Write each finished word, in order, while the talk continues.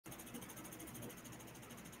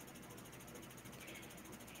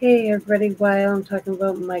Hey everybody, while I'm talking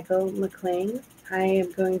about Michael McClain, I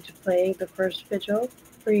am going to play the first vigil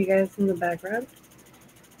for you guys in the background.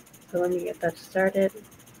 So let me get that started.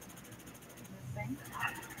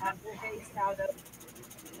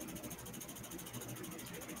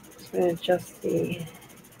 Just going to adjust the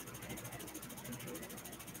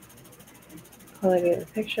quality of the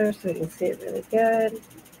picture so you can see it really good.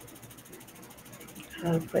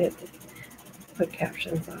 I'll put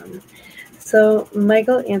captions on. So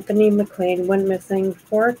Michael Anthony McClain went missing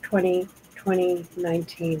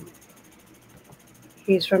 4/20/2019.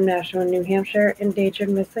 He's from Nashua, New Hampshire, endangered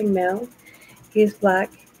missing male. He's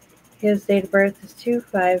black. His date of birth is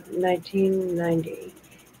 2/5/1990.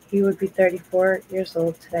 He would be 34 years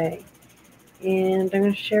old today. And I'm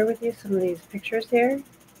going to share with you some of these pictures here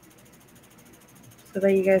so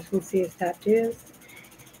that you guys can see his tattoos.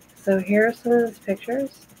 So here are some of his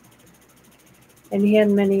pictures. And he had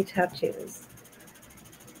many tattoos.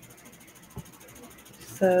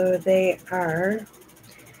 So they are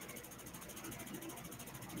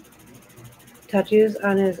tattoos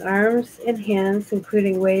on his arms and hands,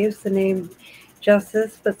 including waves, the name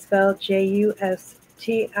Justice, but spelled Justise,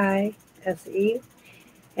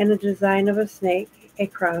 and a design of a snake, a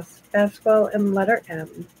cross, basketball, and letter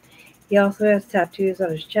M. He also has tattoos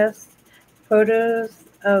on his chest. Photos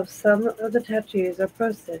of some of the tattoos are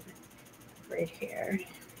posted right here.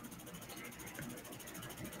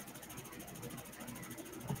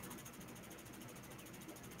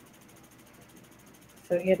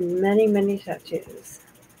 So he had many, many tattoos.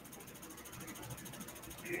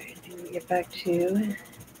 Alright, let me get back to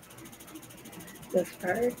this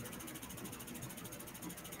part.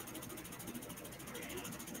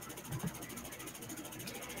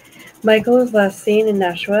 Michael was last seen in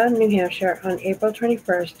Nashua, New Hampshire on April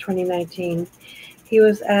 21st, 2019. He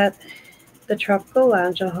was at the Tropical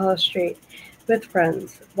Lounge on Hollis Street with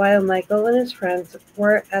friends. While Michael and his friends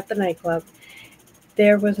were at the nightclub,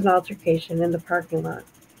 there was an altercation in the parking lot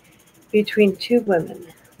between two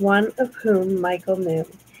women, one of whom Michael knew.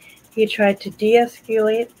 He tried to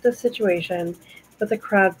de-escalate the situation, but the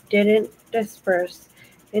crowd didn't disperse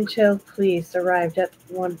until police arrived at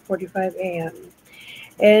 1:45 a.m.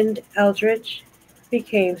 and Eldridge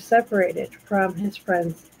became separated from his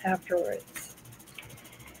friends afterwards.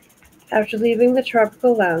 After leaving the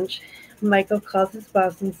Tropical Lounge, Michael called his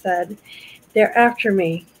boss and said, "They're after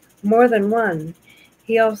me, more than one."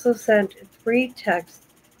 He also sent 3 texts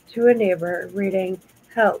to a neighbor reading,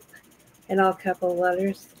 "Help," in all capital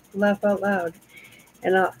letters, laugh out loud,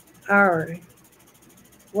 and "our."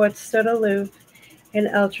 What stood aloof in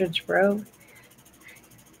Eldridge bro.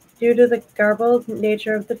 Due to the garbled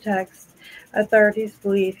nature of the text, authorities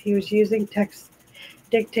believe he was using text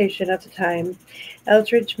dictation at the time.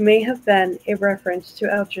 Eldridge may have been a reference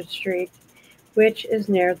to Eldridge Street, which is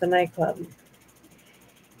near the nightclub.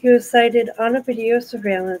 He was sighted on a video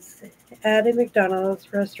surveillance at a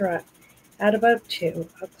McDonald's restaurant at about 2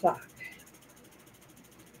 o'clock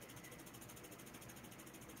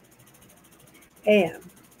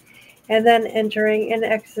a.m. and then entering and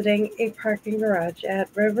exiting a parking garage at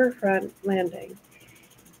Riverfront Landing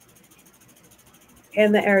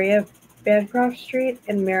in the area of Bancroft Street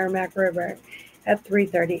and Merrimack River at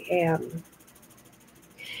 3:30 a.m.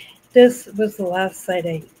 This was the last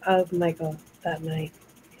sighting of Michael that night.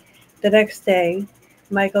 The next day,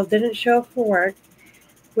 Michael didn't show up for work,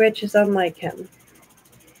 which is unlike him.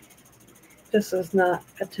 This was not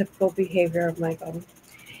a typical behavior of Michael.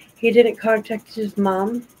 He didn't contact his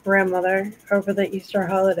mom, grandmother over the Easter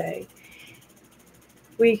holiday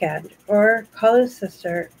weekend or call his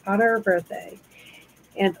sister on her birthday,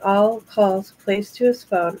 and all calls placed to his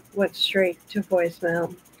phone went straight to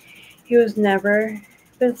voicemail. He was never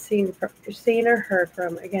been seen or heard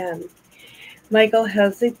from again. Michael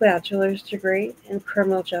has a bachelor's degree in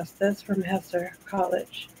criminal justice from Hester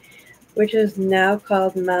College, which is now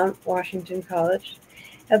called Mount Washington College.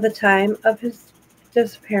 At the time of his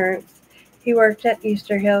disappearance, he worked at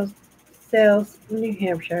Easter Hills Sales, New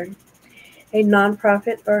Hampshire, a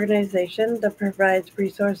nonprofit organization that provides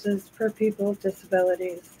resources for people with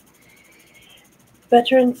disabilities,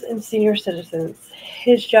 veterans, and senior citizens.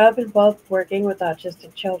 His job involved working with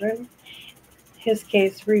autistic children. His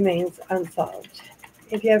case remains unsolved.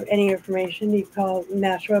 If you have any information, you call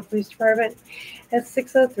Nashua Police Department at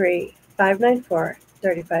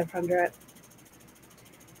 603-594-3500.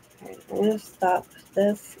 Right, I'm going to stop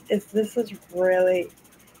this. This is really,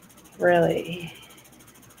 really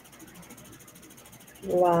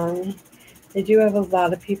long. They do have a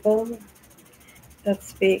lot of people that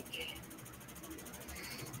speak.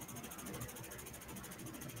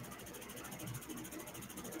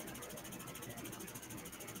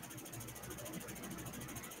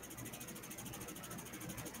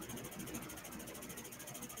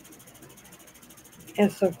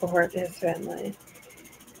 and support his family.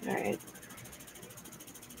 All right.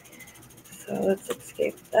 So let's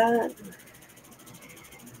escape that.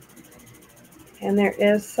 And there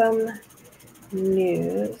is some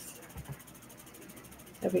news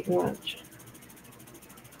that we can watch.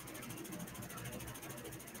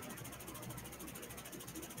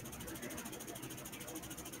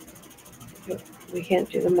 We can't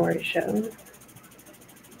do the Maury show.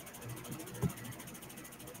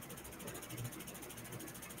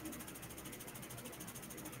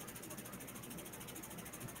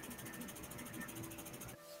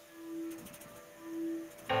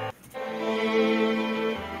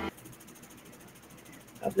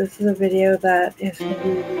 This is a video that is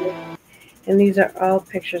hidden, and these are all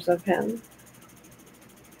pictures of him.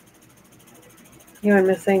 He went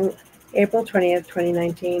missing April 20th,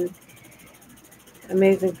 2019.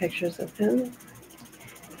 Amazing pictures of him.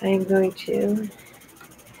 I am going to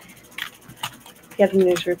get a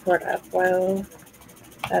news report up while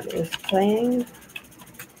that is playing.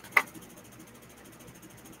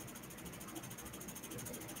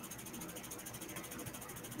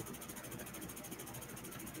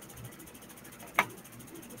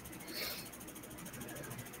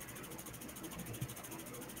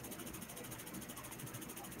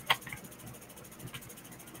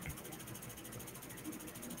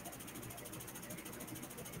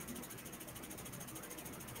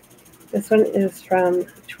 This one is from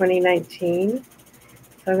 2019. So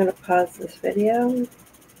I'm going to pause this video.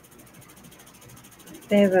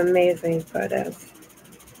 They have amazing photos.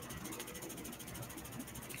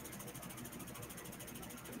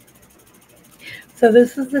 So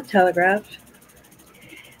this is the Telegraph.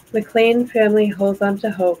 McClain family holds on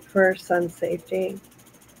to hope for son's safety.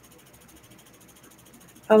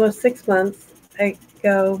 Almost 6 months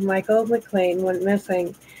ago, Michael McClain went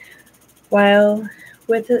missing while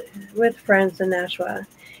with friends in Nashua,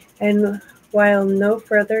 and while no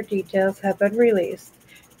further details have been released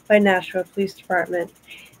by Nashua Police Department,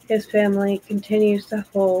 his family continues to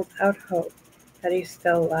hold out hope that he's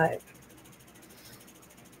still alive.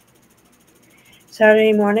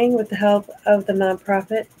 Saturday morning, with the help of the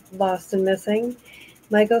nonprofit Lost and Missing,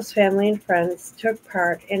 Michael's family and friends took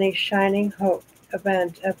part in a Shining Hope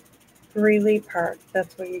event at Greeley Park.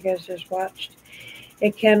 That's what you guys just watched. A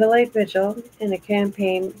candlelight vigil and a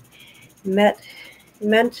campaign meant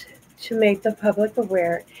to make the public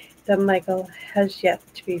aware that Michael has yet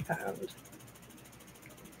to be found.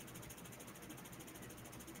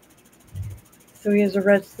 So he is a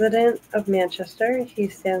resident of Manchester. He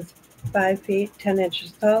stands 5 feet 10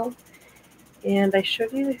 inches tall. And I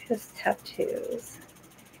showed you his tattoos.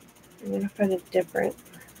 I'm going to find a different.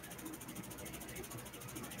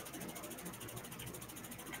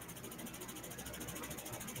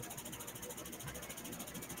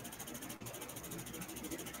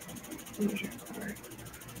 Here's your card.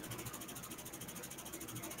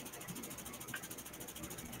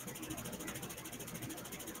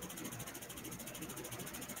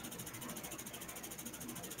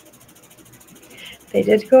 They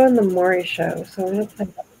did go on the Maury show, so I'm going to play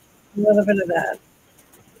a little bit of that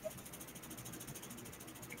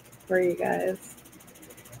for you guys,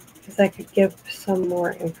 because I could give some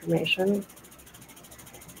more information.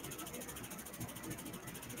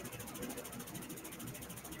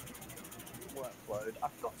 Workload,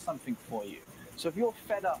 I've got something for you. So if you're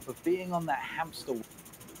fed up of being on that hamster wheel,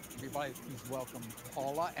 everybody please welcome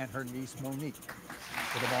Paula and her niece Monique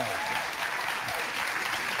to the ball.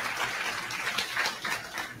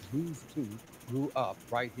 These two grew up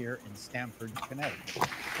right here in Stamford, Connecticut,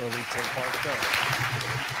 where we take our show.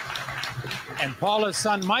 And Paula's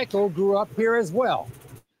son Michael grew up here as well.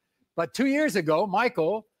 But 2 years ago,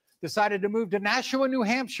 Michael decided to move to Nashua, New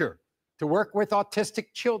Hampshire to work with autistic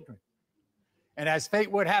children. And as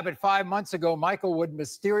fate would have it, 5 months ago, Michael would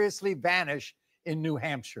mysteriously vanish in New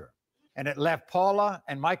Hampshire. And it left Paula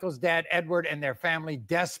and Michael's dad, Edward, and their family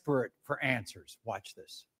desperate for answers. Watch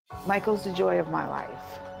this. Michael's the joy of my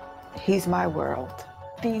life. He's my world.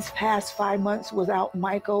 These past 5 months without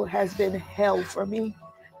Michael has been hell for me.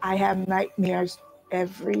 I have nightmares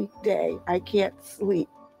every day. I can't sleep.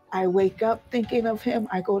 I wake up thinking of him.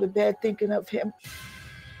 I go to bed thinking of him.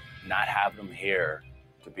 Not having him here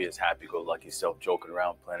to be his happy-go-lucky self, joking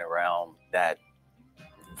around, playing around, that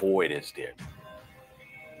void is there.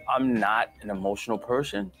 I'm not an emotional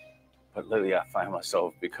person, but lately I find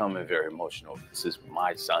myself becoming very emotional. This is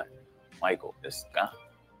my son, Michael. It's gone.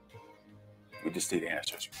 We just need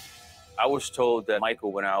answers. I was told that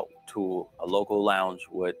Michael went out to a local lounge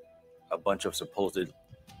with a bunch of supposed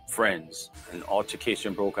friends. An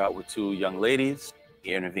altercation broke out with two young ladies.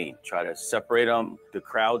 He intervened, tried to separate them. The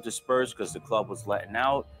crowd dispersed because the club was letting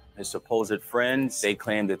out. His supposed friends, they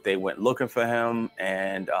claimed that they went looking for him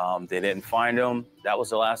and they didn't find him. That was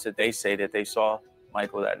the last that they say that they saw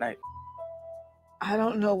Michael that night. I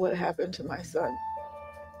don't know what happened to my son,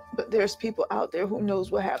 but there's people out there who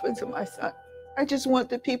knows what happened to my son. I just want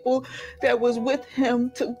the people that was with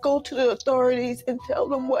him to go to the authorities and tell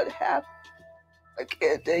them what happened. I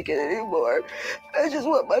can't take it anymore. I just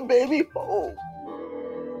want my baby home.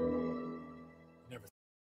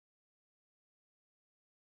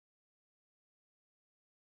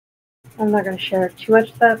 I'm not going to share too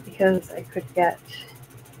much of that because I could get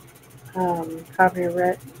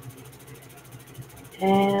copyright.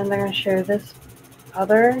 And I'm going to share this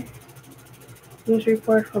other news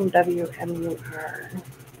report from WMUR.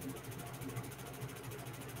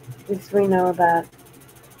 At least we know that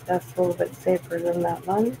that's a little bit safer than that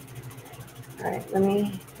one. Alright, let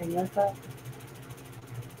me bring this up.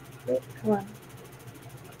 Wait, come on.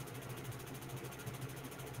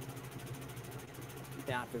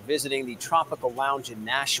 After visiting the Tropical Lounge in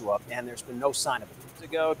Nashua, and there's been no sign of him.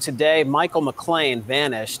 Ago today, Michael McClain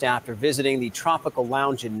vanished after visiting the Tropical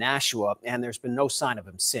Lounge in Nashua, and there's been no sign of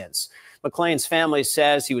him since. McClain's family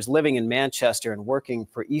says he was living in Manchester and working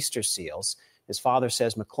for Easter Seals. His father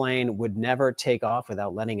says McClain would never take off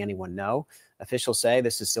without letting anyone know. Officials say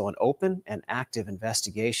this is still an open and active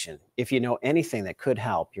investigation. If you know anything that could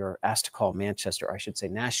help, you're asked to call Manchester, or I should say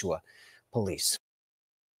Nashua, police.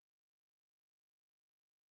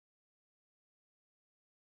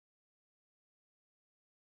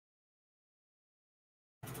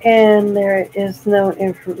 And there is no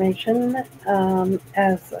information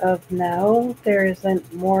as of now. There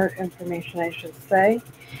isn't more information, I should say.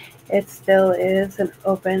 It still is an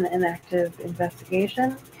open and active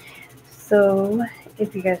investigation. So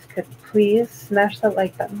if you guys could please smash that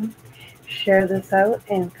like button, share this out,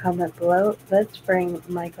 and comment below. Let's bring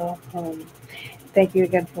Michael home. Thank you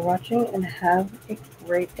again for watching and have a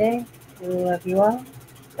great day. Love you all.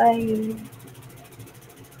 Bye.